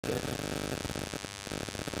What's up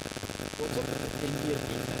with the India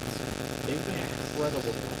defense? They've been incredible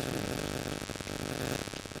the last few years.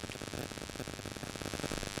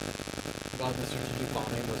 God, the strategic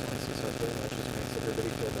bombing was unsuccessful. That just makes everybody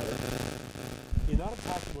feel better. You're not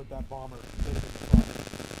attacking with that bomber.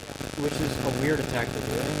 Which is a weird attack to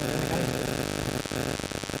do.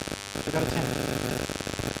 So got a 10.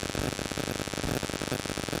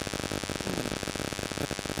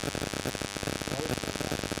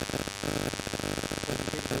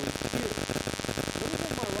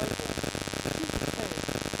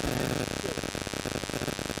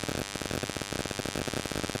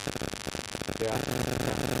 Yeah.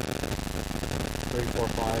 3, 4,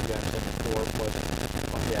 5, yeah, 4 plus,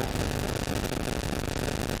 yeah.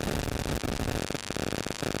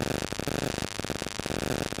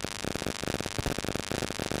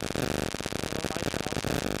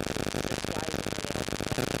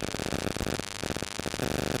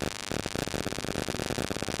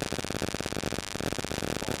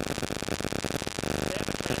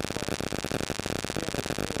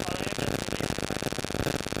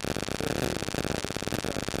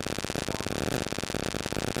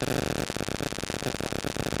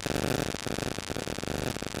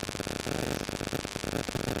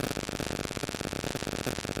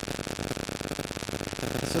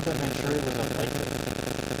 So that Manchuria was unlikely.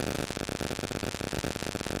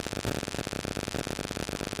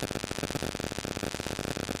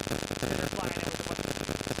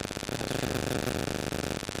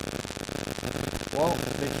 Well,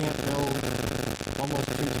 they can't build almost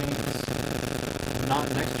 2 tanks. Not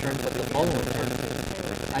next turn, but the following turn.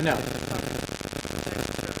 I know.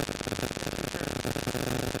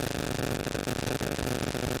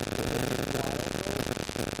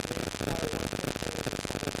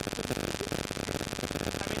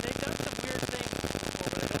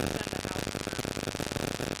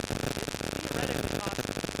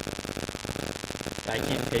 I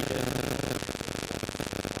can't take it.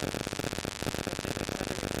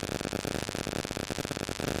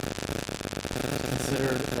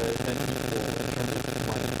 Considered an equal in terms of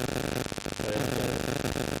money, but I don't get it.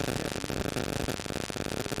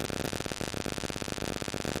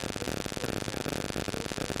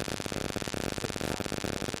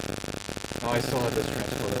 Oh, I still have this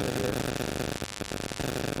transport over here.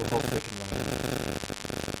 We'll hopefully combine it.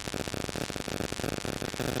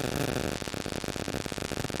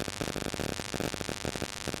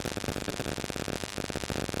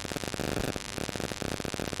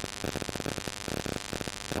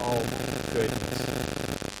 Oh my goodness.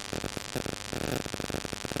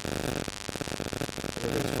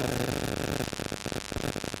 Everybody's fine.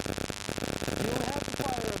 You don't have to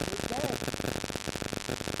fire a big tank.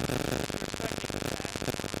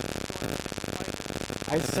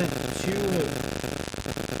 I sent 2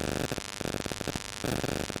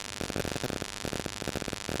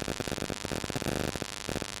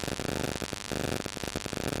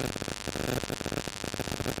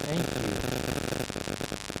 Thank you.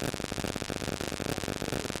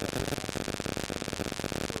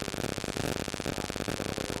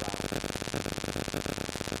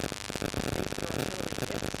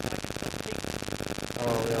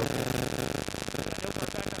 Oh, yeah, okay.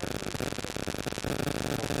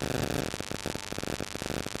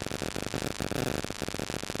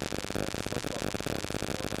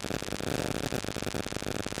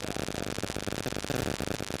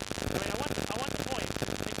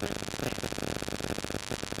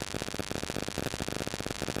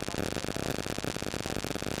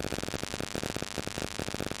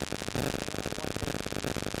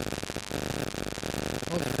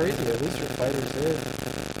 Oh, it's crazy. At least your fighters there.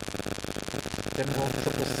 Getting all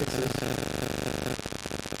 666s.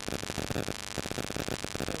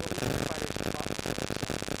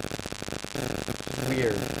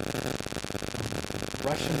 Weird.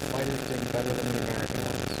 Russian fighters doing better than the American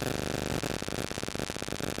ones.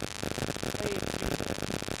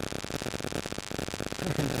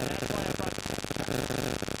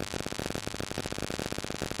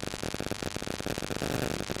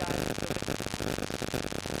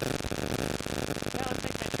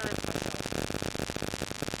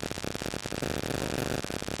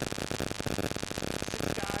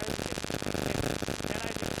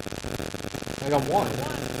 I got 1.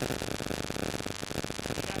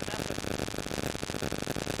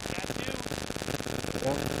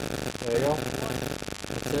 Yeah, there you go.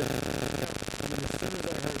 That's it. I mean, as soon as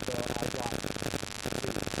I heard the, I got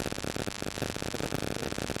 2.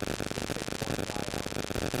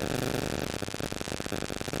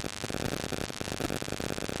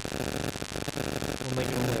 We'll make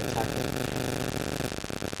it only attack.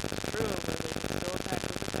 True, but they can still attack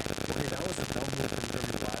with the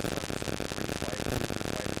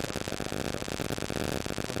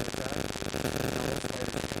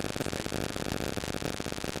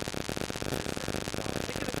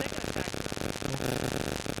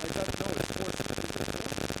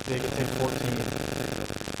big, it takes 14.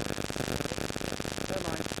 Never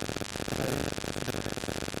mind.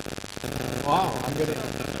 Wow, I'm gonna...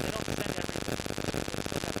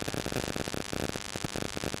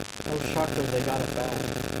 Oh, shocker, they got it back.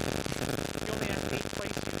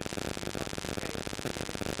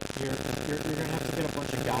 You're gonna have to get a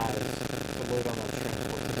bunch of guys to load on that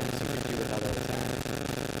transport to them so you can do another attack.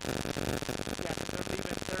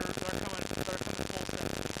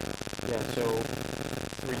 Yeah, so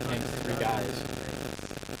 3 tanks, 3 guys.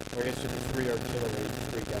 Or I guess it should be 3 artillery,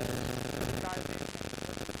 3 guys.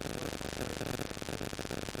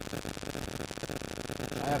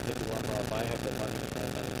 I have to do armor up. I have the money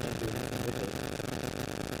and I can't do anything with it.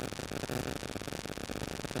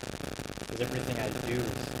 Because everything I do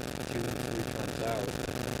is 2 and 3 turns out.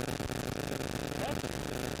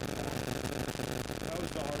 That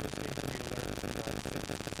was the hardest thing for me to learn in the United States.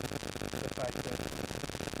 The fact that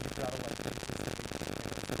you've got to like anticipate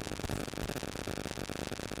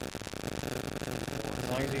As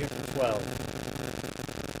long as you get to 12.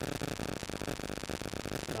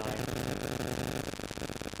 9.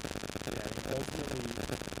 Yeah, I mean, ultimately,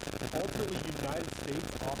 United States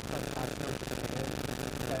oftentimes has to understand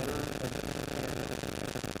better than Canada.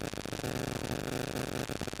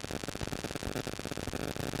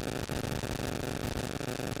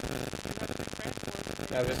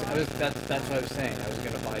 That's what I was saying. I was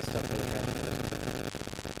gonna buy stuff for the transport.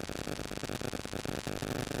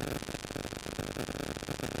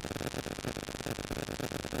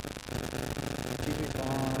 TV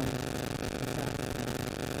bomb.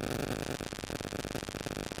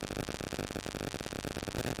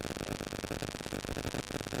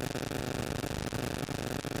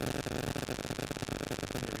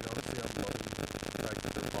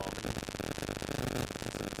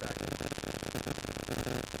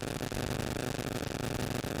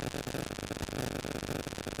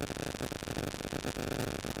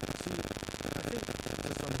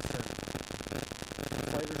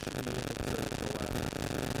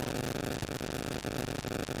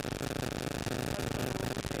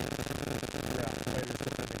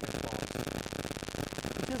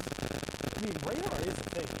 Radar is a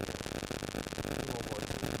thing here in World War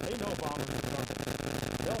II. They know bombers are coming.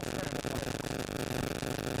 They'll scramble fighters.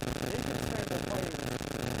 They can scramble fighters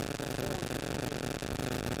before we can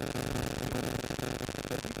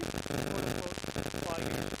but you can quote-unquote fly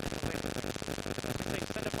here. If they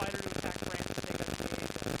send a fighter to attack France, they got to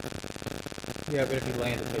engage. Yeah, but if you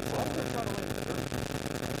land, it takes I'm longer. going to try to land the dirt.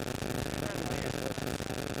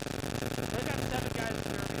 They got 7 guys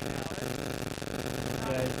in Germany now.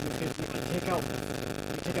 Yeah, you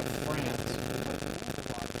take out France.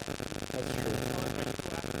 That's true.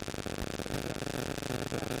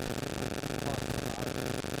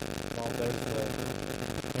 Well, there's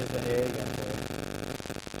the A again there.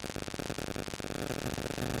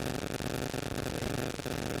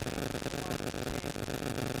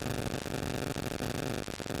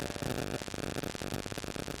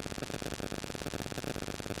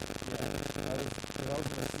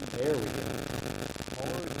 There we go.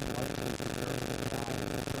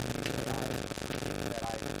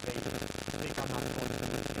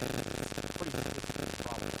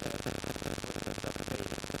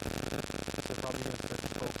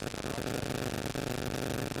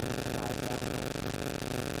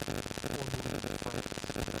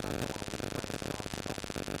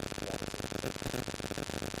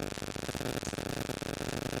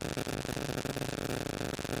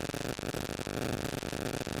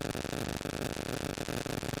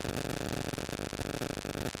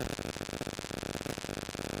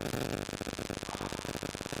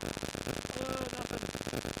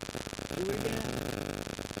 Do it again.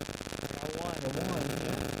 I won. I won,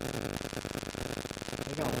 yeah.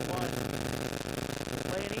 I got one.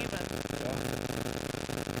 Play it even. Yeah.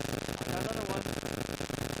 I got another one.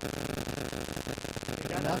 You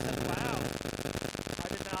got nothing. Wow. I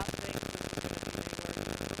did not think this was going to be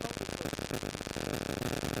anywhere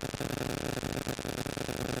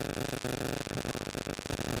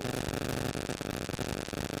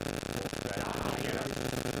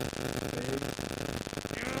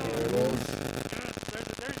remotely close.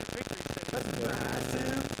 There's your victory statement. That's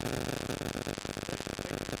massive.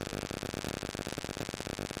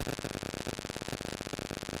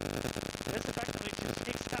 This effectively just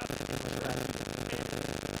takes out the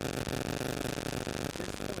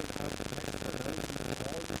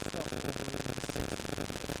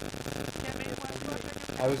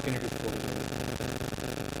I was gonna go for it.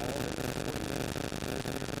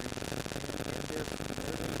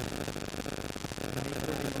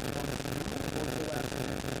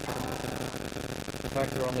 In fact,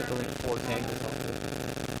 they're only building 4 tanks or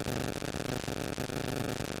something.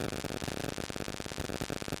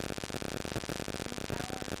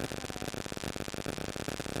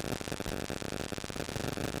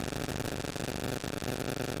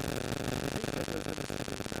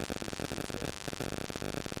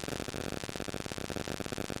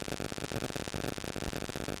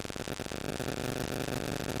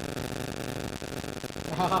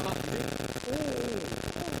 That's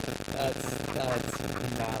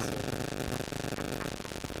massive.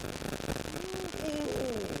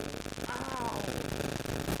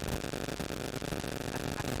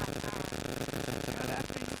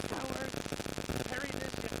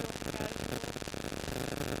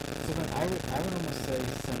 So then I would almost say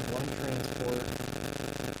send one transport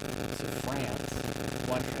to France,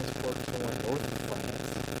 one transport somewhere north of France,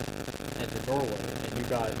 and to Norway, and you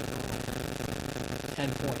got 10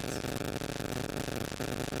 points.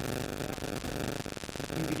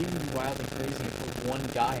 You could even be wildly crazy and put one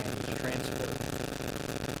guy on each transport.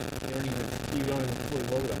 You don't even fully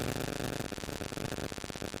load them.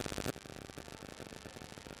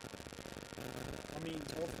 I mean,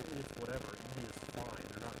 ultimately it's whatever. E is fine.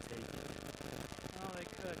 They're not taking it. No, they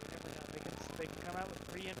could. You never know. They can come out with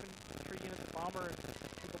 3 infantry units, bomber, and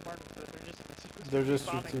two bombardment, but They're just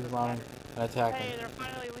bombing bombing and attacking. Hey, they're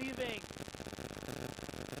finally leaving.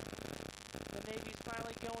 The Navy's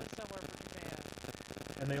finally going somewhere for Japan.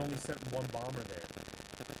 And they only sent one bomber there.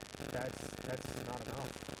 That's not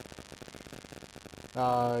enough.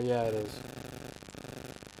 Yeah, it is.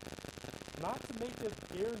 Not to make a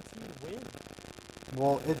guaranteed win.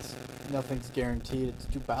 Well, nothing's guaranteed. It's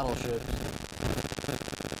 2 battleships.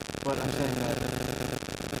 But I'm saying that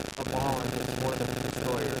a bomber is more than a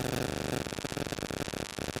destroyer.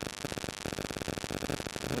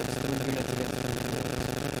 It's 3 units against 3 units.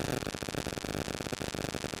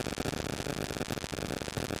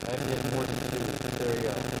 I have to hit more than 2. There you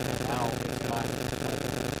go. Now it's mine.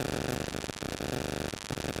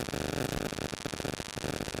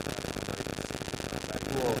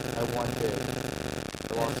 Cool. I won big.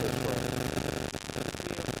 I lost this way.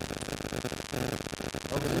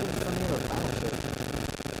 Oh, but you're in front of a battleship.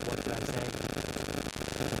 What did I say?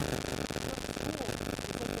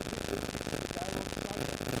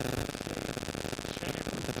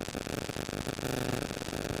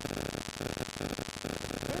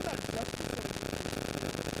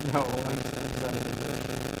 No, I'm trying to do this.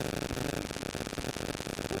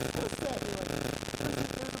 What's that?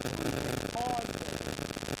 There's a pretty big pause there.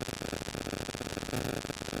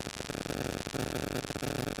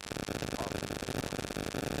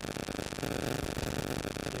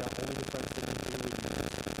 Yeah, only defense they can do is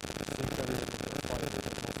sink everything into the fighter, but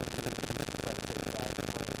most of the use to try to take back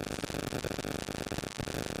behind.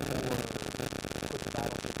 Or put the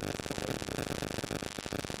battleship in its delay.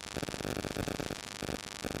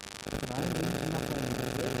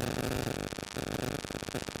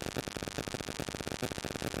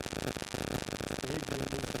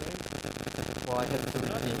 Well, I had 3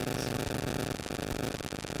 teams.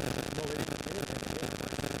 No, they didn't hit it.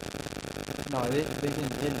 No, they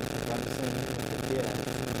didn't hit it. I'm just saying even if they did, I had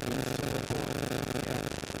 3 teams to look for.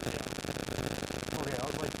 Okay, I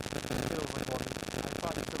was like, one. I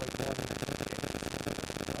thought you said like one.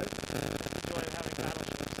 What? The joy of having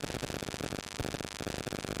battleships.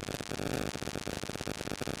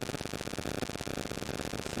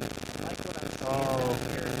 I like what I'm seeing down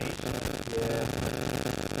here in Asia. Yeah.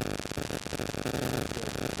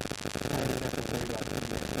 I didn't have to worry about it.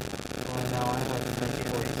 Well, now I have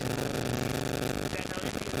transports. Then no,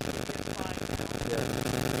 you can flying now. Yeah.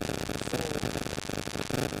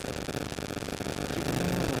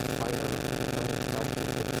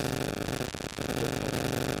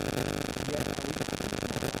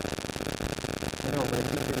 I know, but I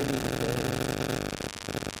keep forgetting to play.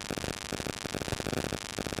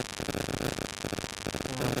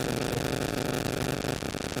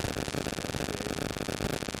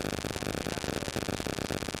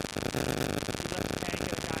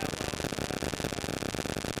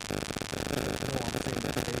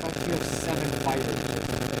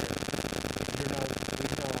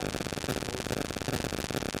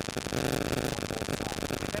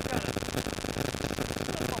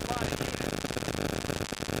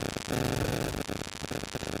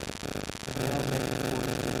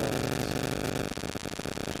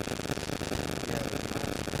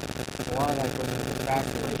 Why I go to the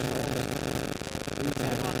factory?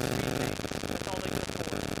 That's all they can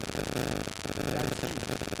afford.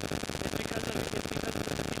 It's because of the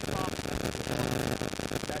huge bombs.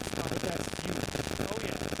 That's huge. Oh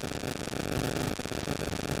yeah.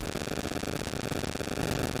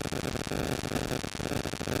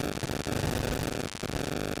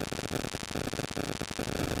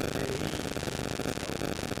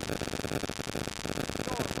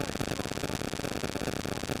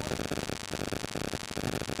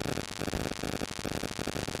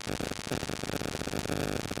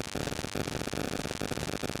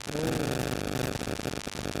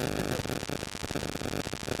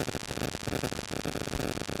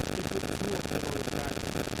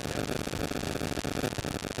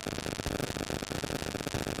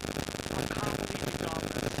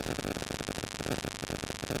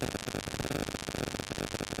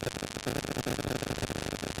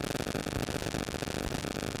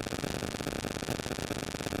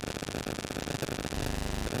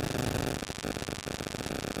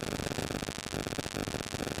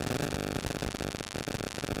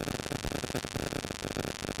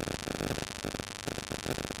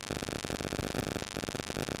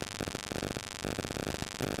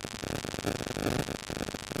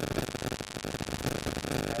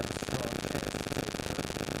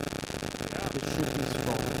 50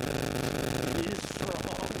 strong. He's strong.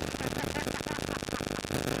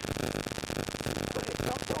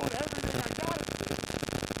 I'm throwing everything I got at this.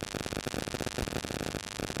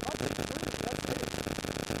 I'll take 3, that's it.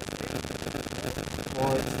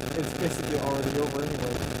 Well, it's basically already over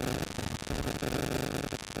anyway.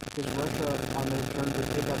 Because Russia, on their turn to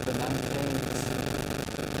pick up the 9 tanks.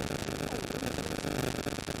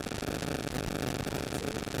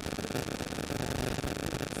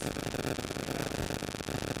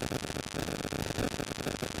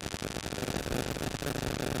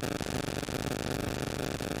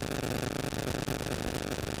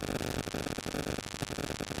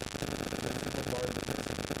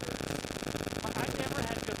 I never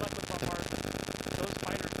had good luck with bombardment. Those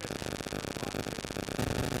fighters just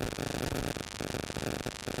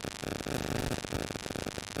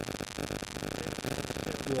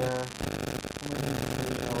Yeah. I mean, it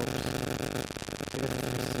really helps. I guess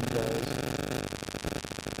it just does.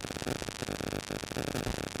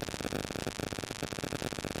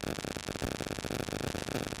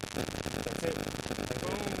 That's it.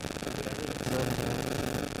 Boom. Did everything.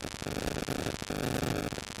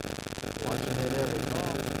 Watching it every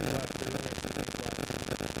Oh, 3 left, 3 left, 3 left.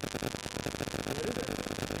 What is it?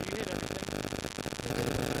 you hit everything.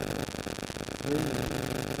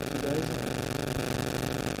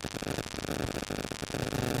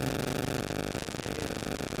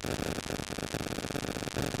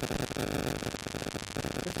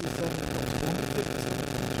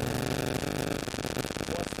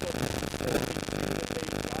 What's the 42 that they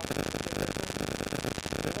got from the differential?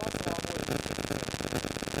 They lost a lot more than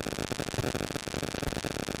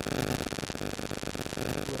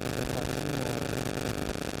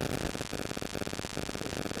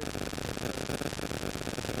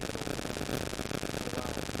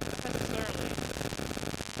Necessarily.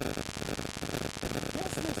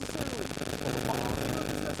 Yes, necessarily.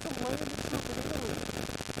 That's the land of troop in Italy.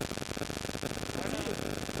 I know.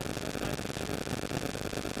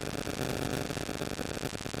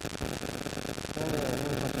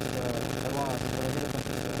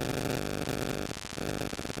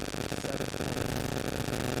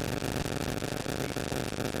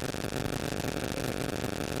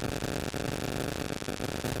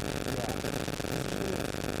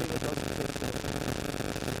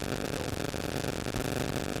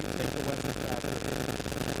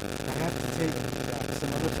 I have to take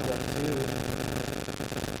some other stuff too.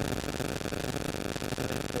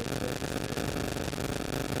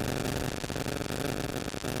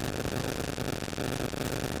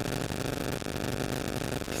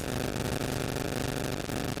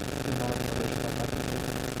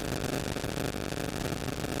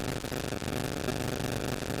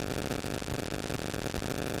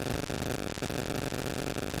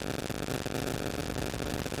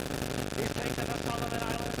 You're taking up Solomon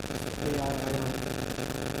Island?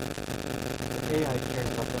 AI cares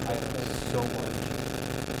about the island so much.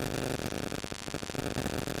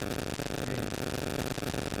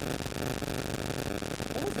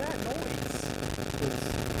 What was that noise? It's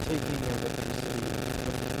taking electricity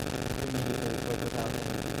immediately, like without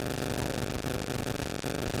any.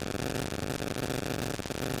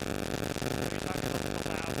 You're talking about the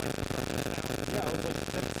loud, like the trumpet sound. Yeah, I was like,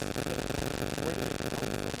 where did it come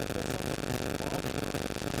from?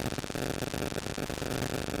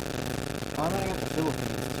 Oh, and I got the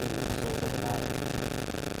Philippines too, so it doesn't matter.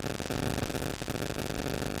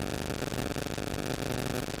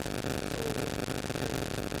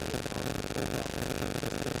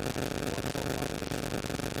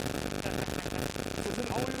 So then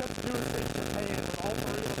all we have to do is take Japan and all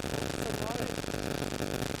 3 of them survive.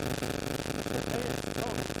 Japan,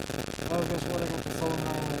 Oh, guess what? I got the Solomon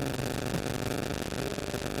Islands.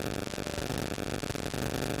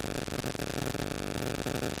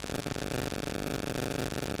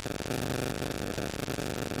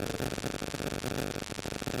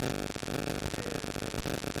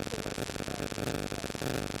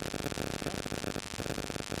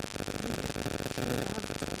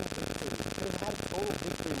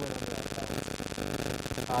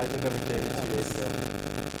 I think I would take it 2 days ago.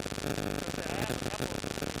 So I have a couple of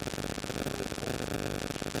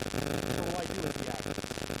So what I do is, yeah,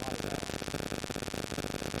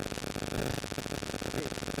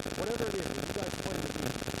 whatever it is, when you guys play the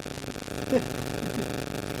game,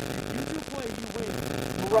 you 2 play, you win.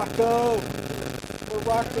 Morocco!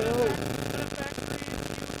 Morocco! the factory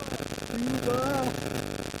in Cuba.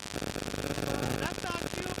 Cuba! That's not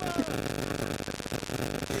Cuba.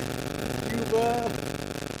 Cuba!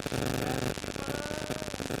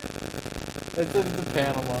 It's in the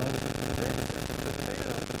Panama.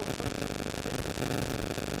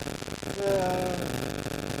 Yeah.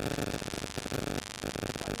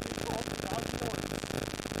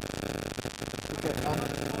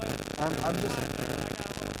 I'm just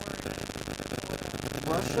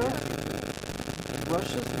Russia.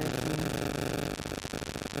 Russia's making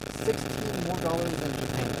 $16 more than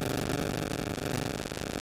Japan.